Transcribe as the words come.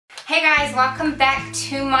Hey guys, welcome back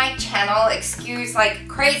to my channel. Excuse like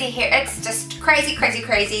crazy hair, it's just crazy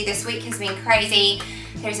this week has been crazy.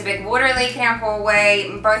 There's a big water leak in our hallway,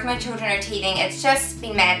 both my children are teething, it's just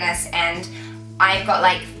been madness, and I've got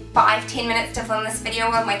like 5-10 minutes to film this video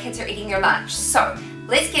while my kids are eating their lunch. So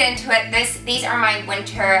let's get into it. These are my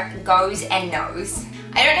winter goes and no's.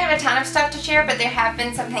 I don't have a ton of stuff to share, but there have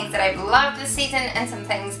been some things that I've loved this season and some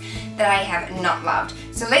things that I have not loved.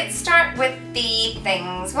 So let's start with the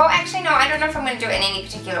things, well actually no, I don't know if I'm going to do it in any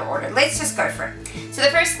particular order. Let's just go for it. So the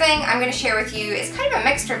first thing I'm going to share with you is kind of a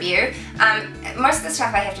mixed review. Most of the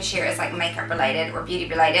stuff I have to share is like makeup related or beauty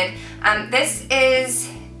related. This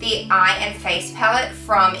is the eye and face palette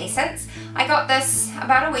from Essence. I got this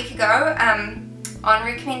about a week ago on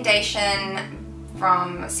recommendation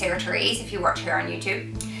from Sarah Therese, if you watch her on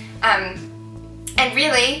YouTube. And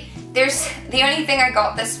really, the only thing I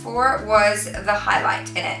got this for was the highlight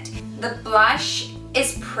in it. The blush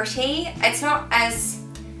is pretty. It's not as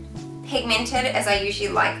pigmented as I usually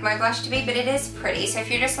like my blush to be, but it is pretty. So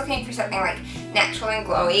if you're just looking for something like natural and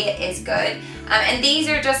glowy, it is good. And these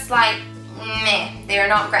are just like, meh, they're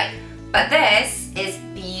not great. But this is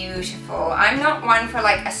beautiful. I'm not one for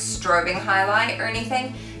like a strobing highlight or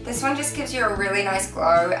anything. This one just gives you a really nice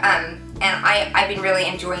glow, and I've been really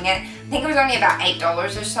enjoying it. I think it was only about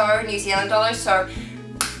 $8 or so, New Zealand dollars, so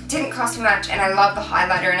it didn't cost me much, and I love the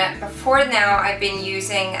highlighter in it. Before now, I've been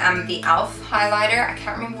using the e.l.f. highlighter. I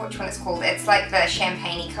can't remember which one it's called. It's like the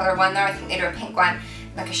champagne-y color one though. I think they do a pink one,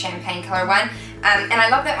 like a champagne color one. And I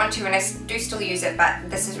love that one too, and I do still use it, but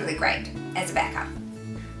this is really great as a backup.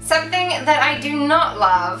 Something that I do not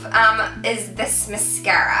love is this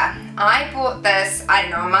mascara. I bought this, I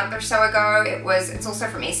don't know, a month or so ago. It's also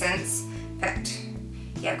from Essence. In fact,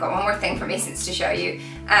 yeah, I've got one more thing from Essence to show you.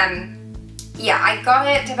 Yeah, I got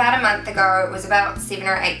it about a month ago. It was about $7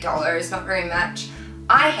 or $8, not very much.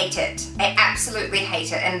 I hate it. I absolutely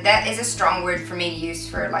hate it, and that is a strong word for me to use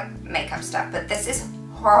for like makeup stuff, but this is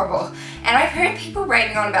horrible. And I've heard people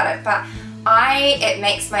raving on about it, but it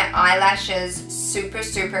makes my eyelashes super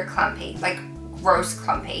clumpy, like gross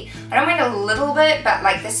clumpy. I don't mind a little bit, but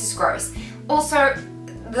like this is gross. Also,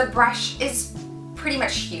 the brush is pretty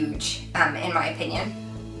much huge, in my opinion.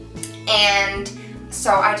 And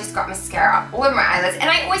so I just got mascara all over my eyelids, and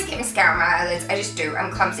I always get mascara on my eyelids, I just do,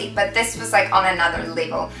 I'm clumsy, but this was like on another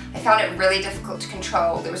level. I found it really difficult to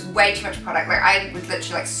control. There was way too much product, like I would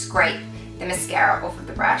literally like scrape the mascara off of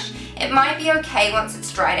the brush. It might be okay once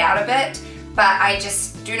it's dried out a bit, but I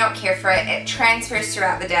just do not care for it. It transfers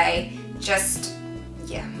throughout the day. Just,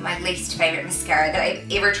 yeah, my least favorite mascara that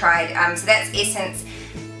I've ever tried. So that's Essence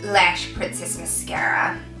Lash Princess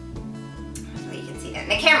Mascara. Hopefully you can see that in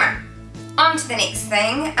the camera. On to the next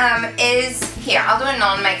thing is, here, I'll do a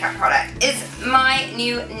non-makeup product, is my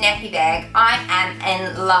new nappy bag. I am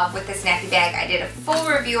in love with this nappy bag. I did a full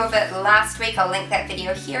review of it last week. I'll link that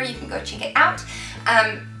video here. You can go check it out.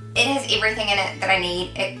 It has everything in it that I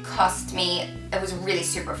need. It cost me, it was really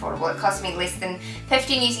super affordable. It cost me less than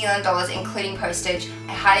 50 New Zealand dollars, including postage.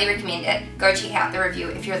 I highly recommend it. Go check out the review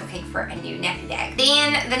if you're looking for a new nappy bag.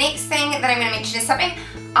 Then the next thing that I'm going to mention is something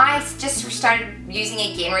I just started using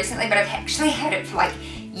again recently, but I've actually had it for like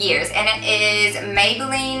years, and it is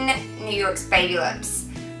Maybelline New York's Baby Lips.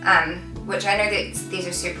 Which I know that these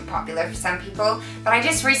are super popular for some people, but I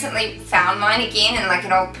just recently found mine again in like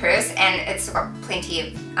an old purse, and it's got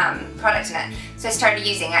plenty of product in it. So I started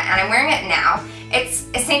using it, and I'm wearing it now. It's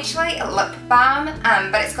essentially a lip balm,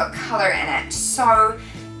 but it's got color in it. So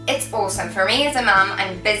it's awesome. For me as a mum,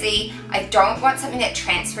 I'm busy. I don't want something that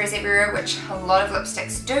transfers everywhere, which a lot of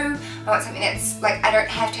lipsticks do. I want something that's like, I don't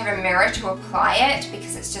have to have a mirror to apply it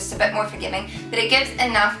because it's just a bit more forgiving, but it gives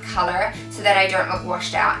enough color so that I don't look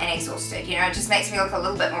washed out and exhausted. You know, it just makes me look a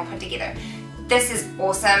little bit more put together. This is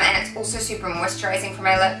awesome, and it's also super moisturizing for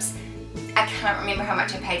my lips. I can't remember how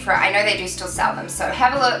much I paid for it. I know they do still sell them, so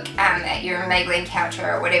have a look at your Maybelline couch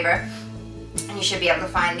or whatever, and you should be able to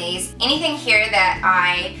find these. Anything here that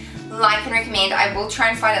I like and recommend, I will try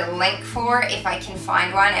and find a link for if I can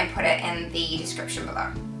find one and put it in the description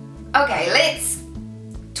below. Okay, let's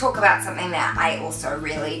talk about something that I also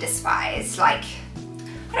really despise. Like,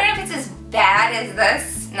 I don't know if it's as bad as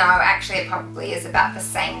this. No, actually it probably is about the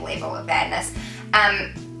same level of badness.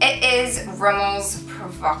 It is Rimmel's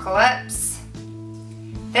Provocalips.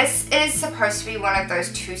 This is supposed to be one of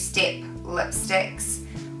those two-step lipsticks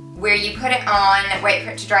where you put it on, wait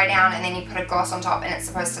for it to dry down, and then you put a gloss on top, and it's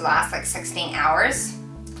supposed to last like 16 hours.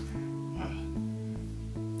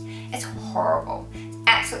 It's horrible.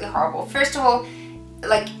 Absolutely horrible. First of all,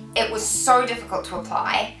 like, it was so difficult to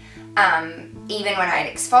apply. Even when I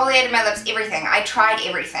had exfoliated my lips, everything. I tried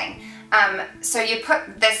everything. So you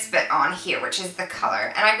put this bit on here, which is the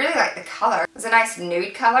color, and I really like the color. It's a nice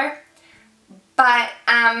nude color, but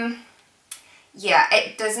yeah,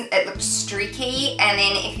 it looked streaky, and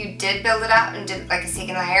then if you did build it up and did like a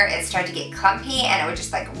second layer, it started to get clumpy and it would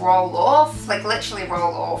just like roll off, like literally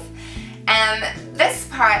roll off. This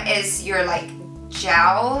part is your like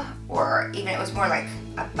gel, or even it was more like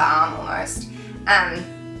a balm almost, and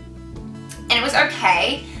it was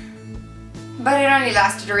okay, but it only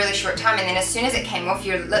lasted a really short time, and then as soon as it came off,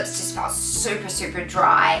 your lips just felt super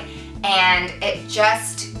dry, and it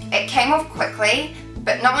came off quickly.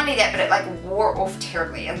 But not only that, but it like wore off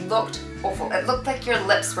terribly. It looked awful. It looked like your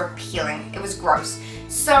lips were peeling. It was gross.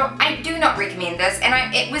 So I do not recommend this, and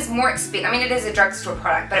it was more expensive. I mean, it is a drugstore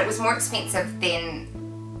product, but it was more expensive than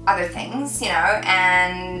other things, you know,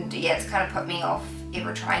 and yeah, it's kind of put me off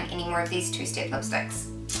ever trying any more of these two-step lipsticks.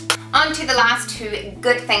 On to the last two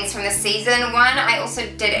good things from the season. One, I also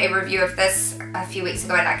did a review of this a few weeks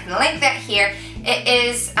ago, and I can link that here. It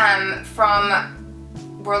is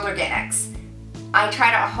from World Organics. I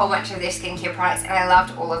tried out a whole bunch of their skincare products and I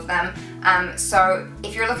loved all of them. So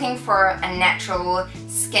if you're looking for a natural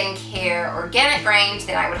skincare organic range,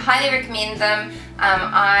 then I would highly recommend them.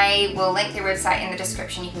 I will link their website in the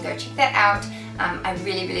description. You can go check that out. I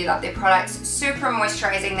really love their products. Super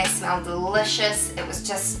moisturizing. They smell delicious. It was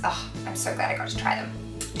just, oh, I'm so glad I got to try them.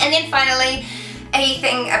 And then finally,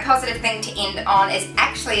 a positive thing to end on is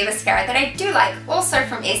actually a mascara that I do like, also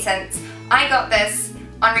from Essence. I got this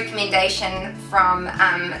on recommendation from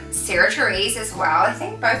Sarah Therese as well. I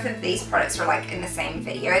think both of these products were like in the same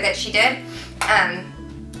video that she did. And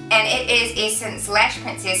it is Essence Lash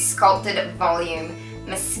Princess Sculpted Volume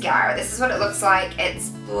Mascara. This is what it looks like. It's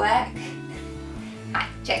black. Hi,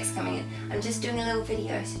 Jack's coming in. I'm just doing a little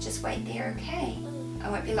video, so just wait there, okay? I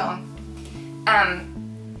won't be long.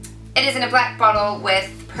 It is in a black bottle with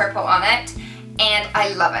purple on it, and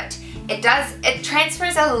I love it. It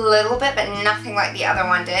transfers a little bit, but nothing like the other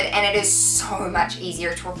one did, and it is so much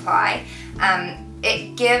easier to apply.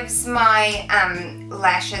 It gives my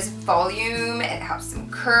lashes volume, it helps them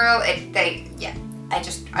curl,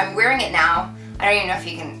 I'm wearing it now. I don't even know if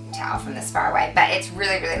you can tell from this far away, but it's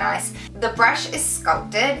really nice. The brush is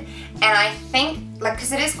sculpted, and I think, like,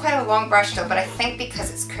 because it is quite a long brush still, but I think because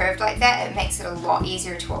it's curved like that, it makes it a lot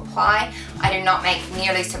easier to apply. I do not make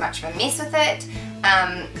nearly so much of a mess with it.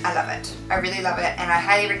 I love it. I really love it, and I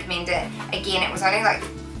highly recommend it. Again, it was only like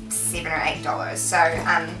 $7 or $8, so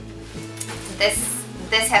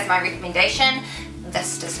this has my recommendation.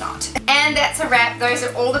 This does not. And that's a wrap. Those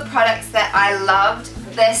are all the products that I loved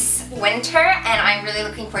this winter, and I'm really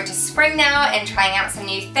looking forward to spring now and trying out some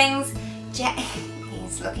new things. Jack,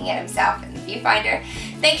 he's looking at himself in the viewfinder.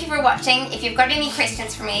 Thank you for watching. If you've got any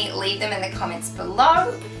questions for me, leave them in the comments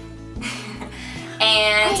below.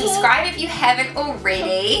 And subscribe if you haven't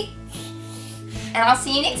already. And I'll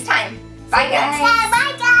see you next time. Bye guys.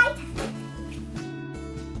 Bye.